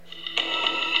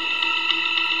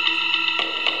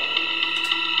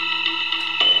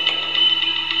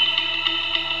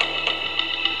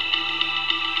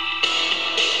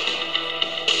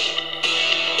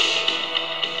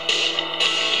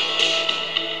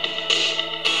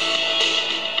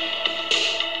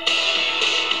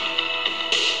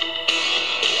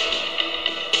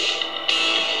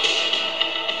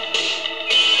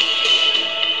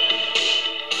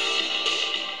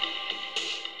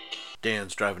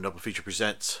Driving Double Feature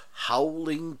presents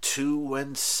Howling 2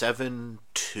 and 7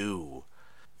 2,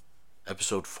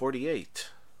 episode 48,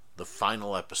 the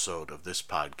final episode of this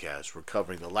podcast. We're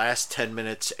covering the last 10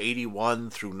 minutes,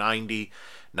 81 through 90,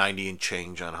 90 and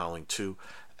change on Howling 2,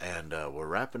 and we're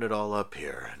wrapping it all up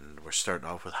here. And we're starting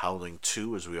off with Howling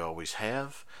 2, as we always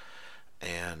have.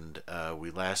 And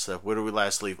we last left, where did we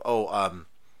last leave?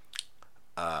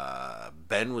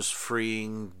 Ben was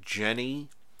freeing Jenny.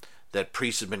 That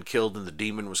priest had been killed and the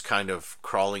demon was kind of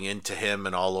crawling into him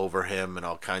and all over him and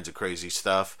all kinds of crazy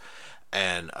stuff.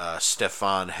 And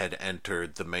Stefan had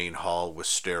entered the main hall with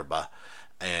Sturba,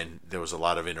 and there was a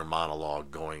lot of inner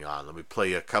monologue going on. Let me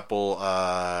play a couple.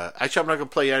 Actually, I'm not going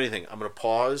to play anything. I'm going to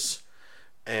pause,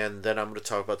 and then I'm going to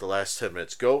talk about the last 10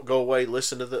 minutes. Go away.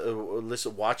 Listen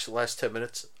to watch the last 10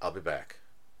 minutes. I'll be back.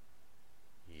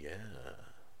 Yeah.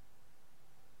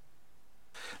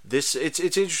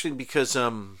 It's interesting because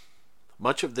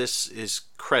much of this is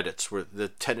credits. Where the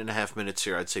 10.5 minutes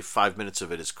here, I'd say 5 minutes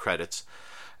of it is credits,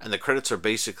 and the credits are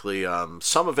basically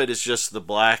some of it is just the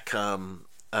black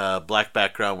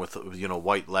background with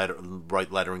white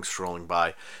lettering scrolling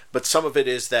by, but some of it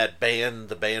is the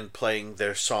band playing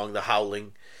their song "The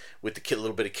Howling," with the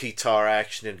little bit of guitar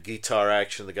action,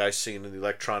 the guy singing the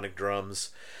electronic drums,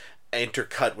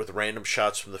 intercut with random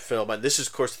shots from the film. And this is,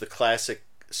 of course, the classic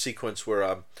sequence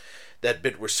where that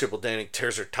bit where Sybil Danning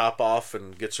tears her top off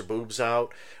and gets her boobs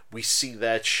out. We see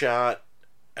that shot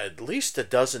at least a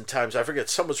dozen times. I forget,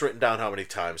 someone's written down how many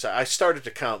times. I started to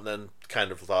count and then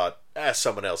kind of thought,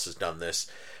 someone else has done this.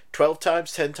 12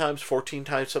 times, 10 times, 14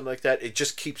 times, something like that. It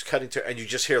just keeps cutting to, and you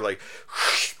just hear like,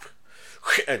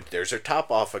 and there's her top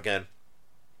off again.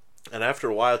 And after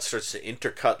a while, it starts to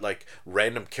intercut like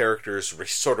random characters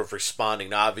sort of responding.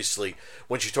 Now, obviously,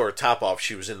 when she tore her top off,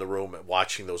 she was in the room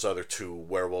watching those other two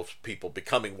werewolf people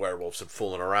becoming werewolves and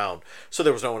fooling around. So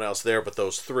there was no one else there but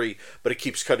those three. But it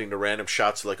keeps cutting to random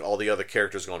shots of like all the other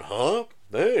characters going, huh?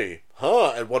 Hey,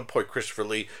 huh? At one point, Christopher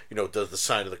Lee, does the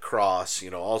sign of the cross,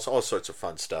 all sorts of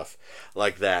fun stuff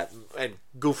like that. And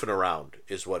goofing around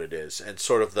is what it is. And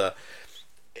sort of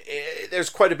there's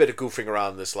quite a bit of goofing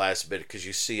around this last bit, because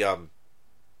you see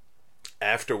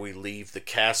after we leave the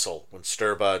castle, when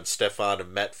Sturba and Stefan have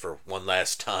met for one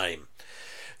last time,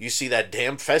 you see that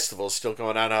damn festival still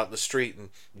going on out in the street, and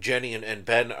Jenny and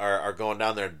Ben are going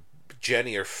down there.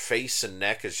 Jenny, her face and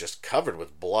neck is just covered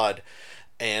with blood,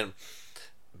 and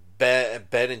Ben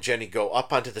and Jenny go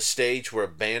up onto the stage where a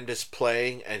band is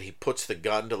playing, and he puts the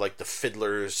gun to like the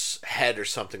fiddler's head or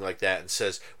something like that and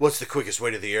says, "What's the quickest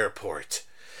way to the airport?"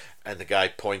 And the guy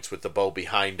points with the bow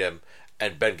behind him,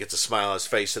 and Ben gets a smile on his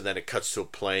face, and then it cuts to a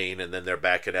plane, and then they're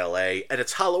back in L.A., and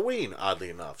it's Halloween,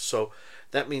 oddly enough. So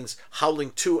that means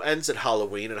Howling 2 ends at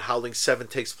Halloween, and Howling 7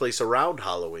 takes place around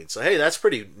Halloween. So, hey, that's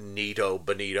pretty neato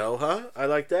bonito, huh? I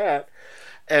like that.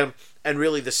 And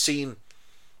really the scene,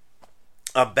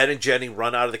 Ben and Jenny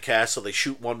run out of the castle, they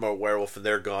shoot one more werewolf, and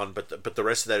they're gone, but the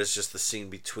rest of that is just the scene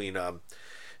between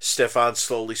Stefan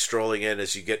slowly strolling in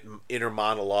as you get inner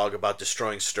monologue about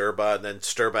destroying Sturba, and then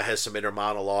Sturba has some inner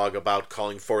monologue about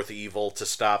calling forth evil to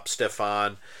stop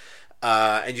Stefan,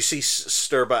 and you see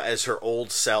Sturba as her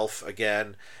old self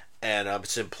again, and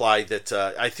it's implied that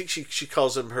I think she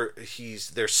calls him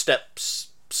their step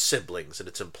siblings, and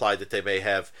it's implied that they may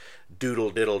have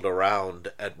doodle-diddled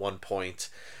around at one point,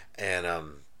 and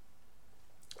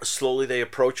slowly they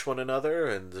approach one another,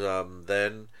 and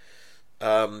then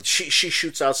she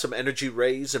shoots out some energy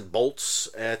rays and bolts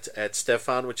at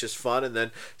Stefan, which is fun, and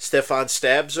then Stefan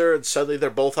stabs her, and suddenly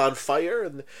they're both on fire,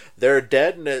 and they're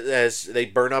dead, and as they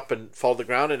burn up and fall to the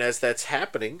ground, and as that's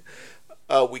happening,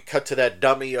 we cut to that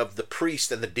dummy of the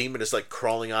priest, and the demon is like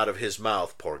crawling out of his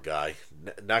mouth. Poor guy.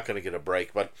 Not going to get a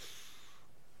break, but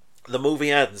the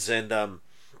movie ends, and the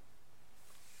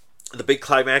big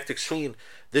climactic scene,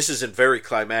 this isn't very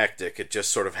climactic, it just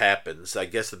sort of happens. I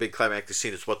guess the big climactic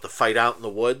scene is the fight out in the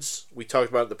woods we talked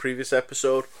about in the previous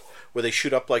episode, where they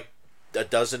shoot up like a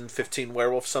dozen, 15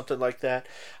 werewolves, something like that.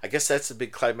 I guess that's the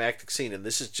big climactic scene, and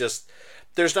this is just,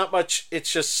 there's not much,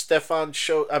 it's just Stefan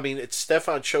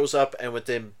shows up, and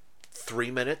within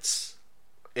 3 minutes,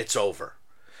 it's over.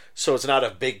 So it's not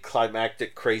a big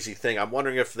climactic crazy thing. I'm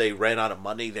wondering if they ran out of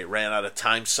money, they ran out of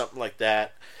time, something like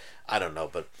that. I don't know,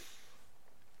 but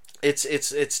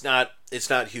it's not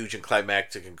huge and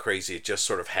climactic and crazy. It just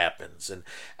sort of happens. And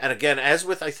again, as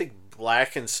with I think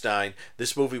Blackenstein,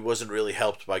 this movie wasn't really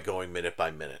helped by going minute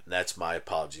by minute. And that's my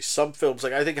apology. Some films,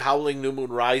 like I think Howling New Moon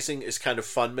Rising, is kind of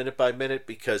fun minute by minute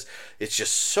because it's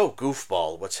just so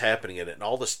goofball what's happening in it, and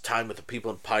all this time with the people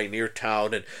in Pioneer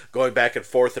Town and going back and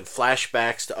forth and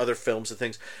flashbacks to other films and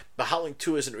things. But Howling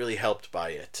 2 isn't really helped by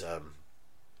it.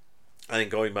 I think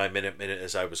going by minute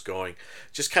as I was going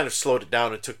just kind of slowed it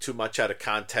down and took too much out of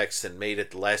context and made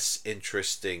it less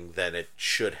interesting than it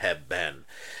should have been.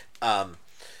 Um,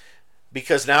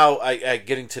 because now I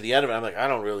getting to the end of it, I'm like, I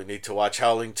don't really need to watch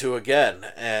Howling 2 again,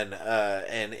 and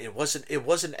it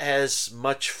wasn't as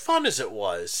much fun as it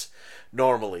was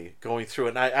normally going through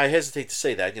it. And I hesitate to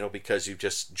say that, because you've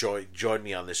just joined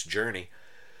me on this journey.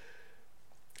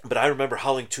 But I remember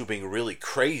Howling 2 being really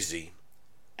crazy.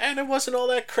 And it wasn't all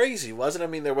that crazy, wasn't it? I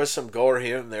mean, there was some gore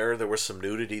here and there. There was some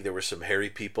nudity. There were some hairy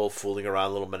people fooling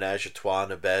around, little menage a trois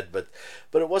in a bed. But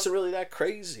it wasn't really that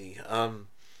crazy. And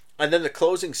then the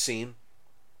closing scene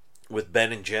with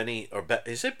Ben and Jenny, or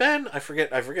is it Ben? I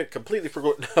forget. Completely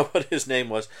forgot now what his name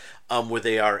was. Where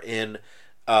they are in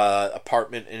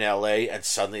apartment in L.A. and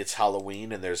suddenly it's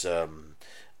Halloween and there's knock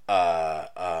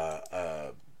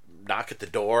at the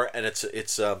door, and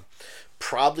it's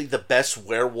probably the best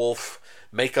werewolf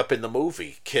makeup in the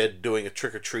movie. Kid doing a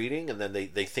trick-or-treating, and then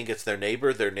they think it's their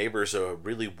neighbor. Their neighbor's a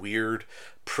really weird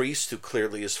priest who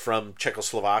clearly is from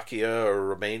Czechoslovakia or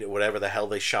Romania, whatever the hell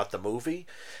they shot the movie.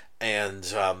 And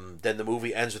then the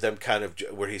movie ends with them kind of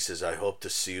where he says, I hope to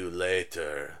see you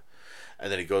later.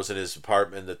 And then he goes in his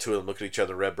apartment, and the two of them look at each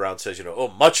other, and Red Brown says, oh,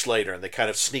 much later. And they kind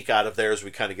of sneak out of there as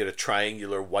we kind of get a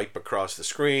triangular wipe across the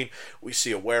screen. We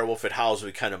see a werewolf. It howls.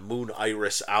 We kind of moon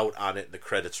iris out on it, and the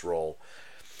credits roll.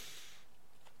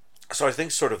 So I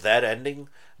think sort of that ending,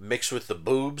 mixed with the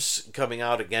boobs coming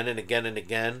out again and again and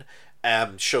again,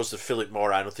 shows that Philip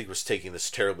Moore, I don't think, was taking this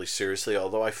terribly seriously,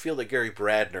 although I feel that Gary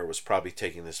Bradner was probably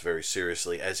taking this very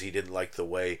seriously, as he didn't like the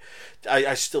way...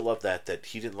 I still love that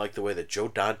he didn't like the way that Joe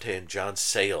Dante and John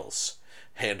Sayles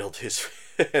handled his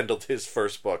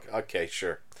first book. Okay,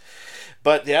 sure.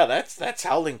 But yeah, that's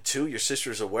Howling 2, Your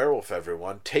Sister's a Werewolf,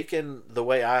 everyone. Taken the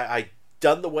way I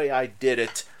done the way I did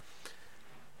it.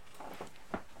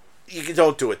 You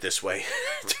don't do it this way.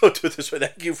 Don't do it this way.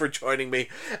 Thank you for joining me.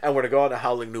 And we're going to go on to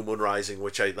Howling New Moon Rising,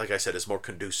 which, like I said, is more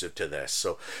conducive to this.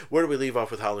 So where do we leave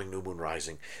off with Howling New Moon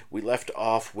Rising? We left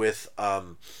off with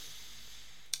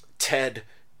Ted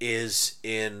is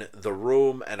in the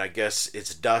room, and I guess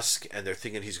it's dusk, and they're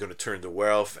thinking he's going to turn to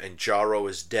werewolf, and Jaro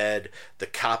is dead. The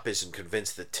cop isn't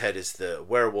convinced that Ted is the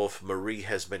werewolf. Marie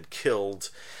has been killed.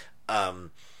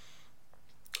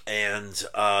 And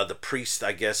the priest,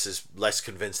 I guess, is less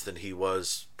convinced than he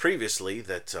was previously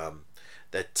that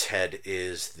Ted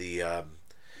is the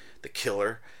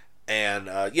killer. And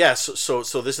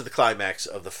so this is the climax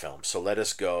of the film. So let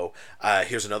us go.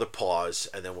 Here's another pause,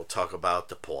 and then we'll talk about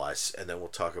the pause, and then we'll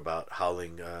talk about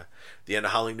the end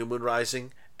of Howling New Moon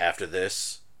Rising. After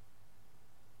this,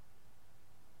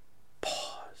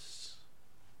 pause.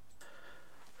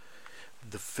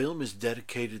 The film is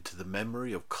dedicated to the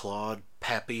memory of Claude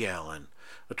Pappy Allen,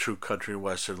 a true country and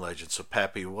western legend. So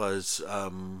Pappy was,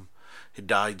 he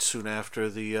died soon after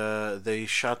they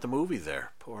shot the movie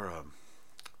there. Poor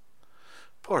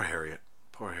Harriet.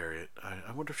 Poor Harriet.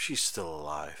 I wonder if she's still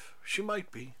alive. She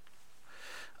might be.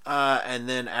 And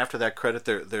then after that credit,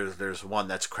 there's one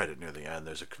that's credit near the end.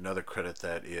 There's another credit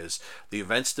that is, the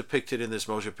events depicted in this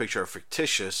motion picture are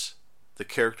fictitious. The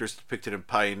characters depicted in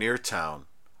Pioneer Town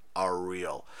are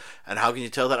real. And how can you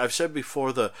tell that? I've said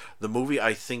before, the movie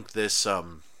I think this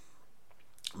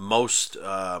most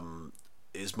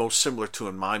similar to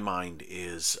in my mind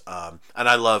is, and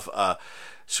I love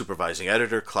supervising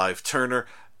editor Clive Turner,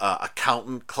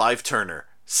 accountant Clive Turner,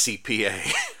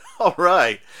 CPA. All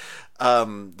right.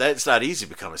 That's not easy to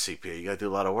become a CPA. You got to do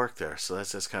a lot of work there. So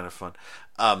that's kind of fun.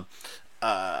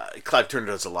 Clive Turner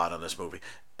does a lot on this movie.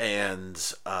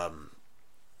 And I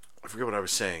forget what I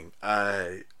was saying.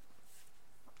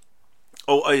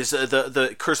 Is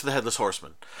the Curse of the Headless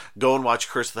Horseman. Go and watch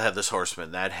Curse of the Headless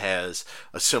Horseman. That has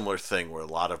a similar thing where a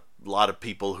lot of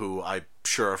people who I'm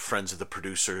sure are friends of the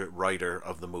producer, writer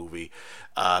of the movie,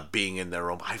 being in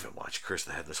their own... I haven't watched Curse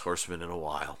of the Headless Horseman in a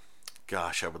while.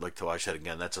 Gosh, I would like to watch that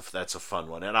again. That's a fun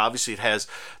one. And obviously there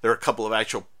are a couple of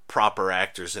actual proper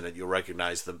actors in it. You'll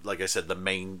recognize them. Like I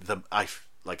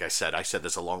said, I said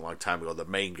this a long time ago, the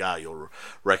main guy you'll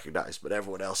recognize, but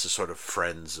everyone else is sort of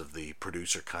friends of the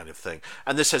producer kind of thing.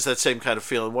 And this has that same kind of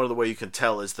feeling. One of the ways you can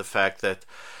tell is the fact that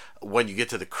when you get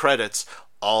to the credits,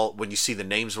 when you see the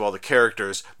names of all the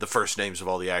characters, the first names of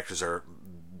all the actors are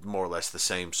more or less the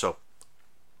same. So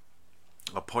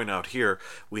I'll point out here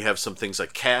we have some things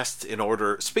like cast in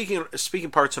order, speaking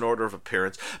parts in order of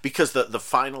appearance, because the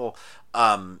final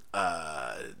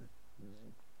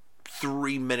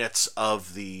 3 minutes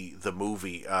of the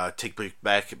movie take place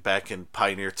back in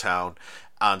Pioneer Town,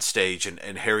 on stage, and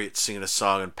Harriet's singing a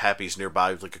song, and Pappy's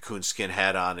nearby with like a coonskin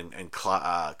hat on, and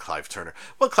Clive Turner.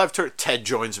 Well, Ted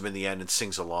joins him in the end and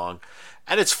sings along,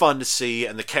 and it's fun to see.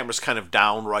 And the camera's kind of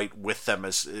down right with them,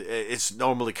 as it's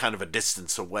normally kind of a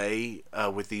distance away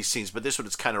with these scenes, but this one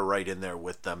it's kind of right in there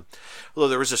with them. Although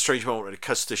there is a strange moment when it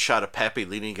cuts to a shot of Pappy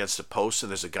leaning against a post, and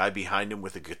there's a guy behind him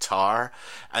with a guitar,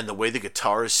 and the way the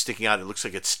guitar is sticking out, it looks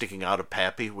like it's sticking out of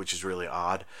Pappy, which is really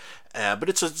odd. But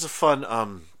it's a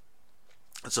fun.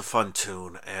 It's a fun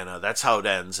tune, and that's how it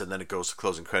ends, and then it goes to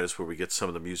closing credits where we get some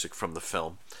of the music from the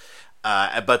film.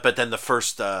 But then the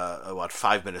first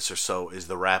 5 minutes or so is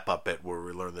the wrap up bit where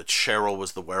we learn that Cheryl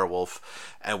was the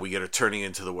werewolf, and we get her turning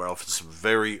into the werewolf in some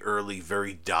very early,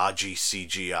 very dodgy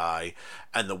CGI,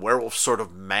 and the werewolf sort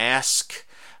of mask,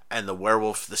 and the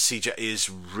CGI is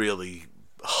really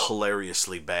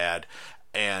hilariously bad.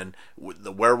 And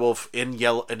the werewolf in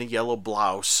a yellow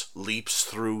blouse leaps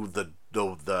through the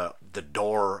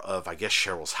door of, I guess,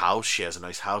 Cheryl's house. She has a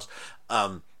nice house.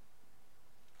 But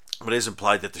it is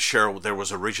implied that there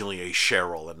was originally a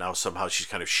Cheryl, and now somehow she's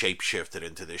kind of shapeshifted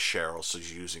into this Cheryl, so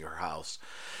she's using her house.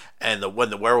 And when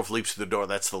the werewolf leaps through the door,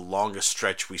 that's the longest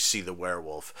stretch we see the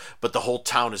werewolf. But the whole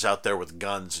town is out there with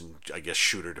guns and, I guess,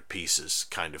 shoot her to pieces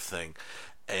kind of thing.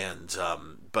 And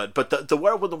but the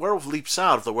werewolf, when the werewolf leaps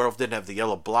out, if the werewolf didn't have the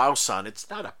yellow blouse on, it's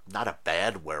not a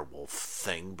bad werewolf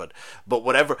thing. But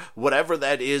whatever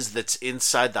that is that's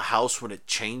inside the house when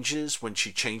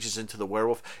she changes into the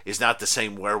werewolf, is not the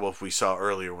same werewolf we saw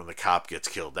earlier when the cop gets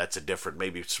killed. That's a different,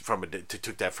 maybe it's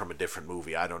took that from a different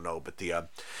movie. I don't know. But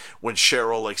when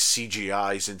Cheryl like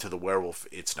CGI's into the werewolf,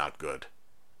 it's not good.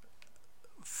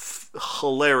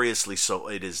 Hilariously so,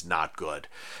 it is not good,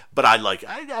 but I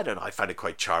don't know, I find it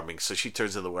quite charming. So she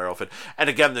turns into the werewolf, and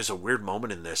again there's a weird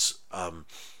moment in this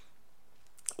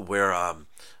where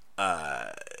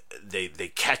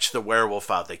they catch the werewolf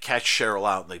out, they catch Cheryl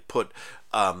out, and they put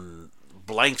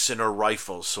blanks in her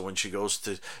rifle, so when she goes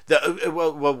to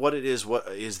what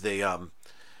is the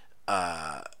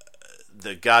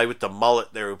guy with the mullet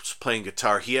there who's playing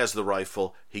guitar, he has the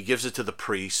rifle, he gives it to the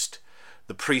priest.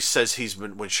 The priest says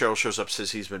when Cheryl shows up,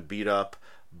 says he's been beat up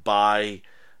by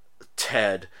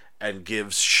Ted, and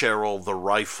gives Cheryl the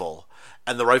rifle.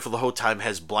 And the rifle the whole time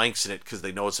has blanks in it because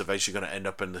they know it's eventually going to end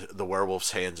up in the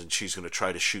werewolf's hands, and she's going to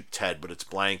try to shoot Ted, but it's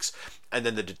blanks. And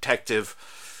then the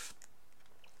detective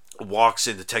walks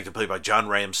in, detective played by John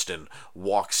Ramsden,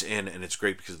 walks in, and it's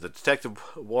great because the detective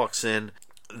walks in.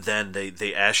 Then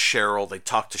they ask Cheryl, they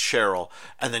talk to Cheryl,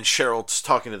 and then Cheryl's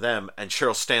talking to them, and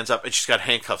Cheryl stands up, and she's got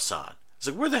handcuffs on. It's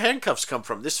like, where'd the handcuffs come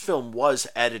from? This film was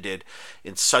edited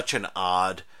in such an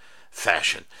odd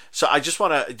fashion. So I just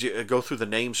want to go through the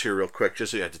names here real quick.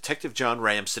 Just Detective John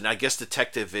Ramsden. I guess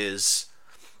detective is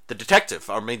the detective,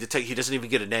 our main detective. He doesn't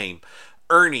even get a name.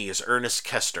 Ernie is Ernest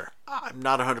Kester. I'm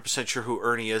not 100% sure who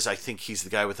Ernie is. I think he's the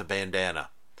guy with the bandana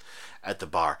at the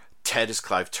bar. Ted is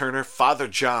Clive Turner. Father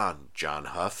John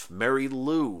Huff. Mary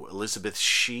Lou, Elizabeth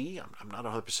Shee. I'm not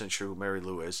 100% sure who Mary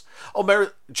Lou is.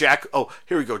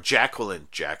 Here we go. Jacqueline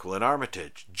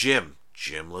Armitage. Jim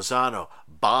Lozano.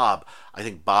 Bob, I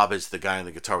think Bob is the guy on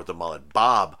the guitar with the mullet.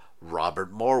 Bob,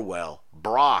 Robert Morwell.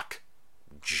 Brock,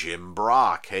 Jim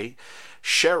Brock. Hey,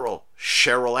 Cheryl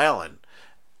Allen.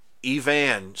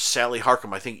 Evan, Sally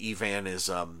Harcum. I think Evan is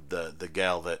the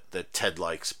gal that Ted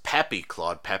likes. Pappy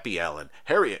Allen.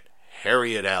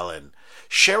 Harriet Allen.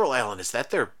 Cheryl Allen, is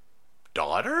that their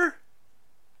daughter?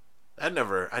 I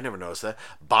never noticed that.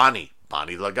 Bonnie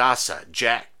Lagassa.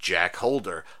 Jack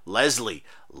Holder. Leslie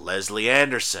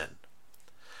Anderson.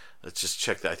 Let's just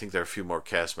check that. I think there are a few more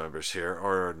cast members here,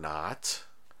 or not.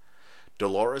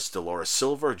 Dolores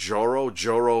Silver, Joro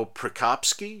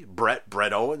Prokopsky,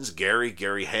 Brett Owens,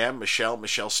 Gary Ham,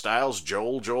 Michelle Stiles,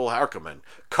 Joel Harkiman,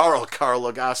 Carl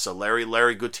Lagassa,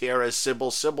 Larry Gutierrez,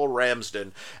 Sybil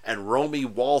Ramsden, and Romy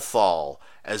Walthall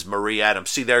as Marie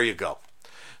Adams. See, there you go.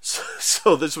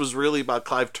 So this was really about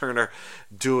Clive Turner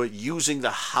using the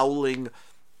Howling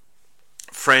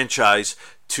franchise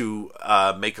to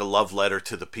make a love letter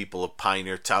to the people of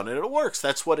Pioneer Town, and it works.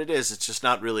 That's what it is. It's just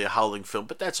not really a Howling film,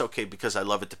 but that's okay because I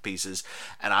love it to pieces,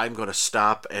 and I'm going to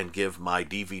stop and give my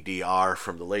DVD-R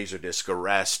from the Laserdisc a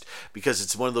rest because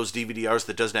it's one of those DVD-Rs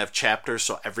that doesn't have chapters,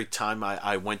 so every time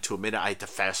I went to a minute, I had to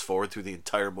fast forward through the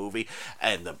entire movie,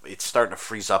 and it's starting to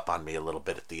freeze up on me a little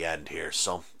bit at the end here,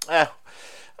 so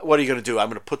what are you going to do? I'm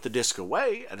going to put the disc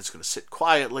away, and it's going to sit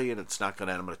quietly, and I'm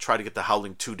going to try to get the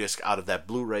Howling 2 disc out of that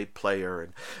Blu-ray player,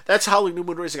 and that's Howling New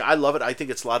Moon Rising. I love it. I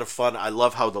think it's a lot of fun. I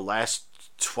love how the last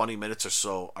 20 minutes or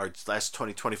so, or last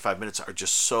 20, 25 minutes are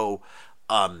just so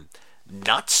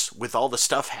nuts with all the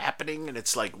stuff happening, and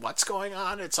it's like, what's going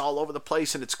on? It's all over the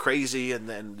place, and it's crazy, and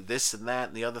then this and that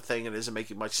and the other thing, and it isn't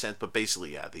making much sense. But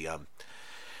basically, yeah, the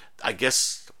I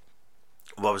guess,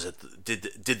 what was it?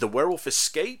 Did the werewolf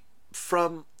escape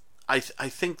from? I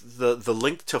think the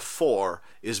link to 4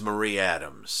 is Marie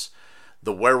Adams.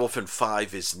 The werewolf in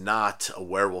 5 is not a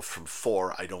werewolf from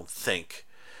 4, I don't think.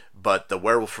 But the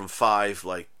werewolf from 5,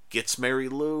 like, gets Mary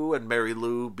Lou, and Mary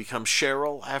Lou becomes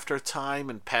Cheryl after a time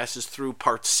and passes through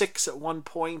part 6 at one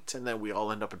point, and then we all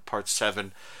end up in part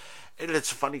 7. And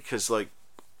it's funny because, like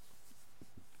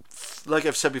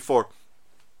I've said before,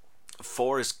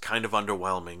 4 is kind of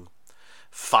underwhelming.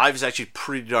 5 is actually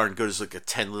pretty darn good as like a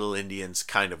 10 Little Indians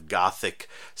kind of gothic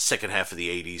second half of the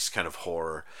 80s kind of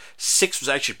horror. 6 was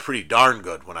actually pretty darn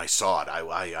good when I saw it.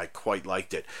 I quite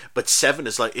liked it. But 7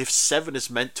 is like, if 7 is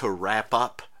meant to wrap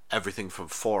up everything from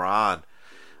 4 on,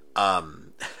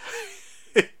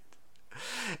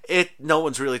 no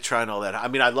one's really trying all that. I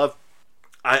mean,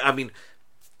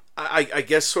 I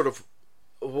guess sort of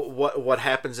what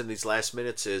happens in these last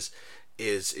minutes is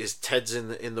Ted's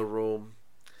in the room,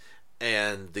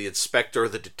 and the inspector,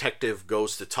 the detective,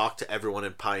 goes to talk to everyone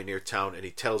in Pioneer Town, and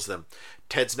he tells them,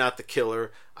 Ted's not the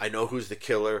killer. I know who's the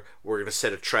killer. We're going to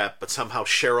set a trap, but somehow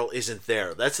Cheryl isn't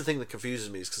there. That's the thing that confuses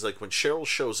me, is because like when Cheryl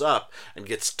shows up and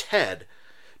gets Ted,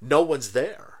 no one's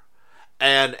there.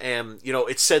 And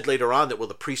it's said later on that, well,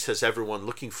 the priest has everyone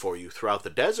looking for you throughout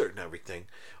the desert and everything,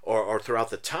 or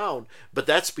throughout the town, but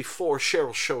that's before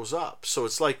Cheryl shows up. So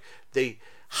it's like,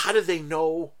 how do they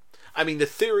know? I mean, the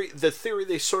theory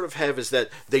they sort of have is that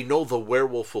they know the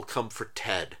werewolf will come for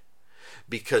Ted,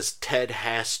 because Ted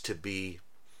has to be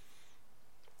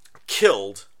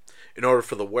killed in order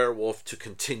for the werewolf to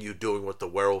continue doing what the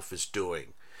werewolf is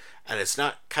doing. And it's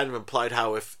not kind of implied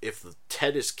how if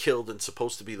Ted is killed and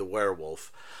supposed to be the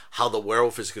werewolf, how the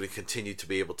werewolf is going to continue to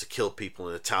be able to kill people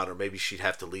in the town, or maybe she'd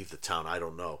have to leave the town, I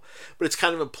don't know. But it's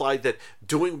kind of implied that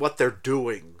doing what they're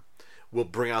doing will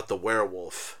bring out the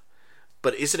werewolf.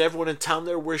 But isn't everyone in town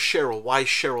there? Where's Cheryl? Why is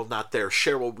Cheryl not there?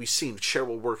 Cheryl, we've seen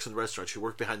Cheryl works in the restaurant. She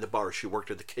worked behind the bar. She worked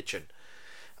in the kitchen.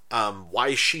 Why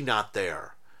is she not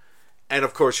there? And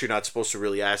of course, you're not supposed to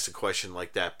really ask a question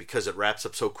like that, because it wraps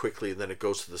up so quickly, and then it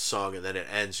goes to the song, and then it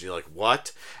ends, and you're like,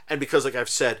 what? And because, like I've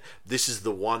said, this is the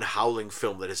one Howling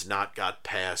film that has not got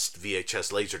past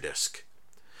VHS Laserdisc,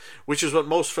 which is what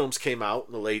most films came out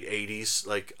in the late 80s,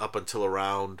 like up until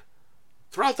around,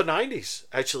 throughout the 90s,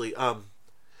 actually.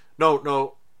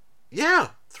 Yeah,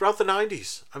 throughout the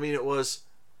 90s. I mean, it was,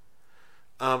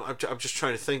 I'm just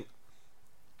trying to think.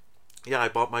 Yeah, I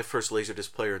bought my first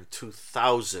Laserdisc player in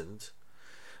 2000,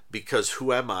 because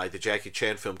Who Am I, the Jackie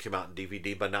Chan film, came out in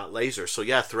DVD but not laser. So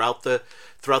yeah, throughout the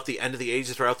end of the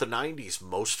 80s, throughout the 90s,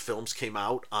 most films came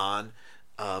out on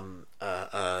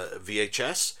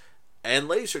VHS and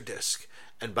Laserdisc.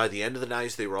 And by the end of the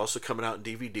 90s, they were also coming out in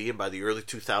DVD. And by the early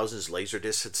 2000s,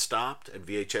 Laserdisc had stopped, and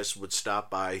VHS would stop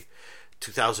by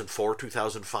 2004,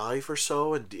 2005 or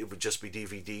so, and it would just be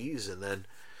DVDs. And then,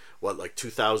 like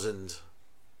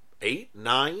 2008,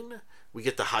 9, we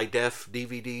get the high-def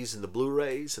DVDs and the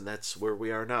Blu-rays, and that's where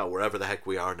we are now, wherever the heck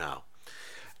we are now.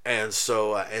 And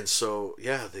so,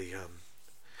 yeah,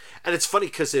 and it's funny,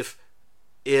 because if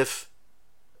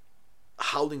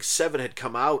Howling 7 had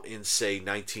come out in, say,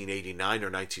 1989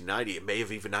 or 1990, it may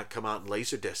have even not come out in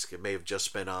Laserdisc. It may have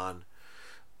just been on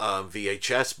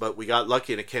VHS, but we got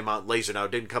lucky and it came out in laser. Now,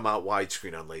 it didn't come out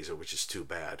widescreen on laser, which is too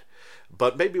bad.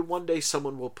 But maybe one day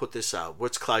someone will put this out.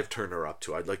 What's Clive Turner up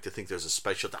to? I'd like to think there's a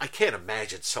special... I can't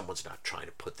imagine someone's not trying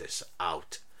to put this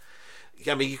out.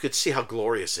 I mean, you could see how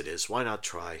glorious it is. Why not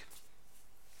try?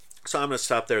 So I'm going to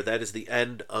stop there. That is the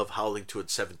end of Howling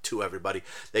 272, everybody.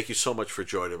 Thank you so much for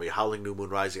joining me. Howling New Moon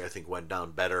Rising, I think, went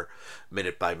down better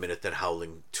minute by minute than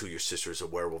Howling 2 Your Sister is a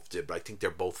Werewolf did, but I think they're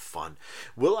both fun.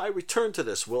 Will I return to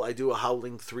this? Will I do a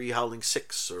Howling 3, Howling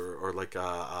 6, or like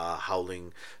a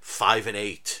Howling 5 and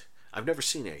 8? I've never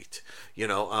seen 8.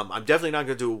 I'm definitely not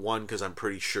going to do a 1, because I'm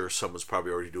pretty sure someone's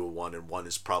probably already do a 1, and 1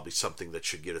 is probably something that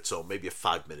should get its own, maybe a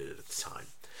 5-minute at a time.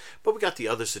 But we got the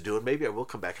others to do, and maybe I will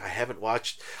come back. I haven't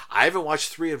watched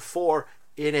 3 and 4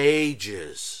 in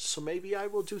ages, so maybe I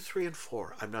will do 3 and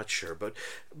 4. I'm not sure, but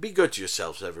be good to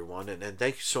yourselves, everyone, and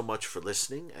thank you so much for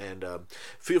listening. And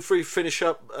feel free to finish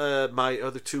up my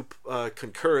other 2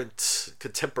 concurrent,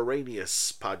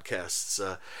 contemporaneous podcasts.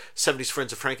 70s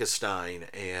Friends of Frankenstein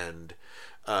and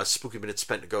Spooky Minutes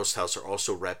Spent in a Ghost House are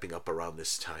also wrapping up around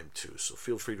this time too, so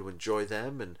feel free to enjoy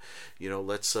them. And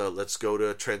let's go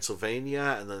to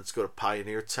Transylvania, and then let's go to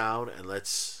Pioneer Town, and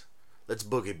let's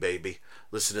boogie, baby.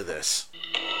 Listen to this.